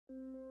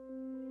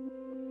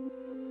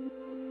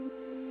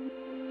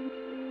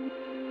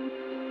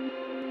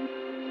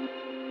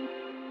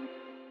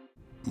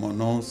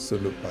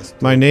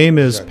My name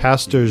is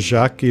Pastor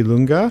Jacques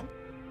Ilunga,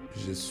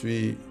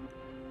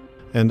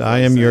 and I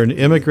am your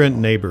immigrant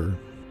neighbor.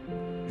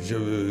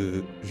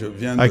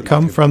 I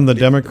come from the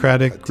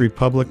Democratic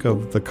Republic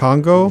of the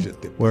Congo,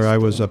 where I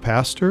was a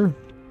pastor.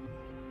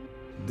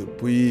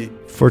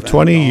 For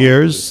 20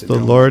 years, the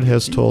Lord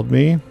has told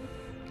me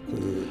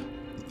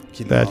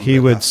that He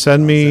would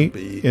send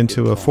me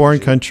into a foreign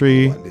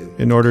country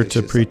in order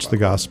to preach the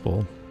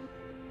gospel.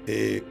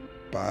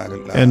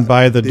 And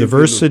by the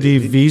diversity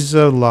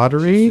visa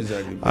lottery,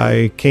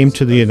 I came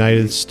to the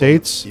United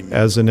States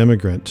as an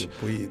immigrant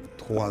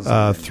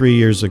 3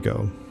 years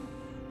ago.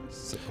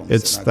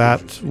 It's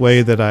that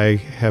way that I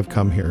have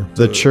come here.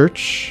 The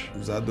church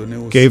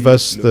gave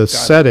us the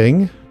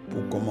setting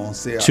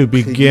to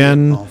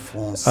begin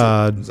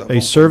a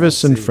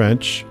service in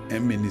French.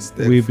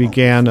 We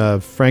began a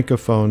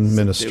Francophone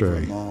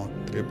ministry.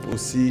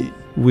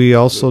 We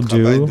also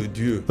do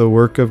the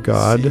work of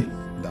God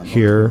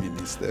here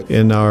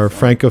in our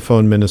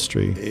Francophone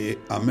ministry.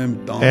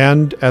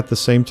 And at the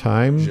same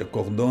time,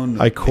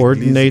 I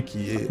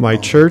coordinate my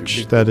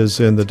church that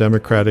is in the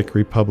Democratic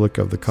Republic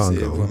of the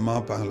Congo.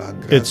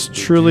 It's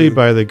truly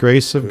by the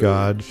grace of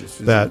God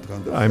that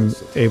I'm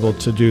able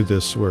to do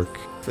this work.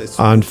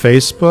 On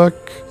Facebook,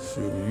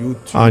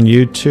 on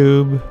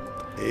YouTube,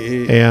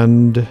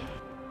 and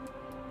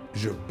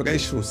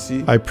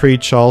I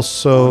preach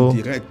also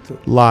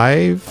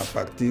live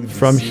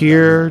from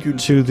here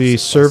to the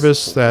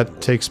service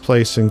that takes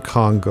place in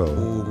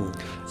Congo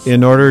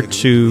in order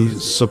to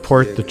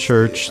support the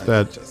church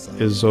that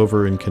is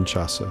over in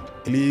Kinshasa.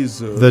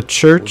 The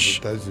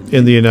church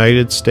in the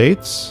United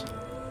States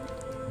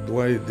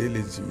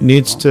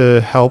needs to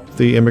help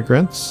the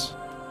immigrants,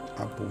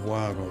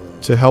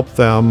 to help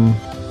them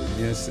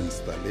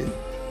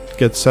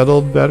get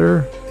settled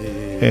better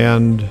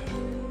and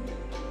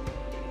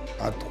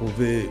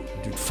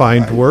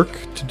find work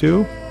to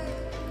do,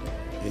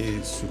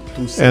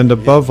 and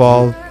above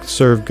all,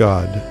 serve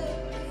God.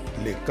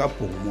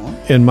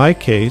 In my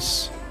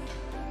case,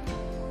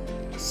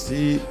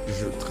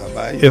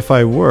 if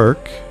I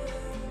work,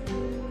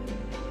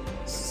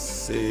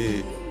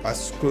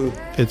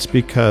 it's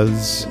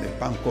because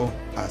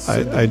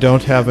I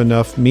don't have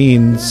enough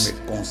means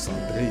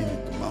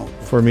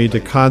for me to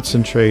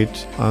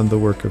concentrate on the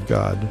work of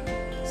God.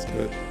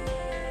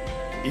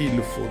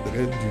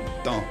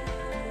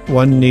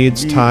 One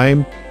needs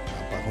time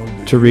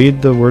to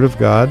read the Word of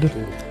God,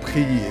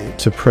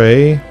 to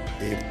pray,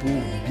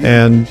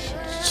 and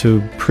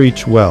to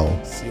preach well.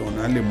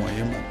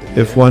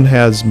 If one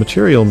has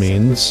material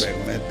means,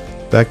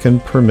 that can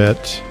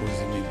permit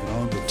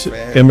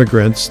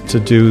immigrants to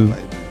do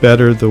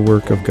better the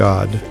work of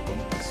God,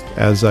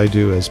 as I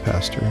do as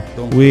pastor.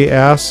 We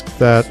ask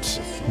that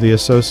the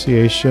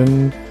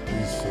association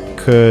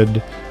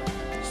could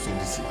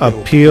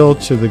appeal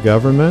to the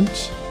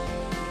government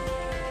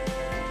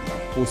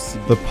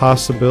the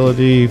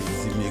possibility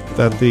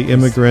that the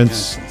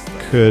immigrants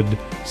could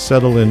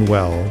settle in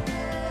well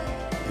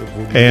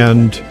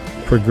and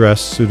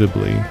progress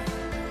suitably.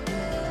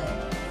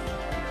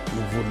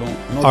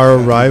 Our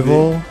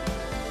arrival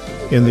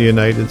in the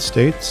United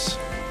States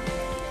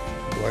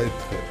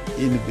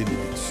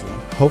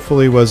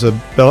hopefully was a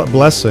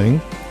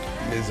blessing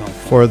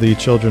for the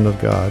children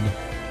of God,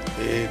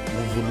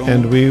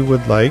 and we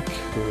would like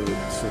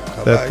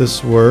that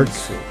this work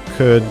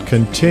could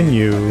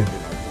continue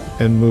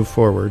and move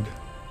forward.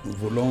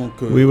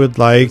 We would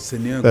like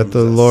that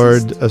the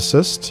Lord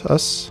assist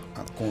us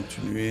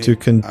to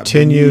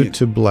continue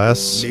to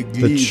bless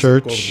the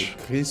church,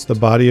 the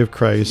body of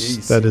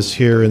Christ that is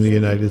here in the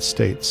United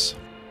States,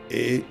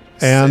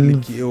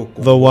 and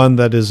the one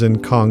that is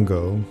in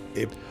Congo,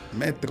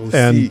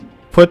 and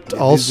put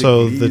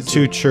also the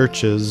two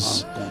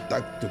churches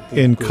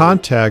in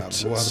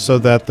contact so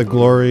that the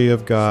glory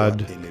of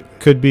God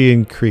could be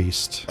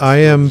increased. I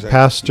am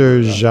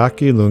Pastor Jacques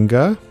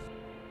Ilunga.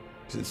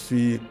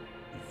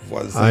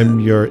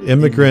 I'm your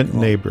immigrant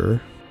neighbor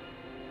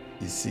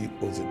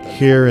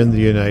here in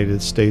the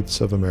United States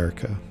of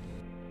America.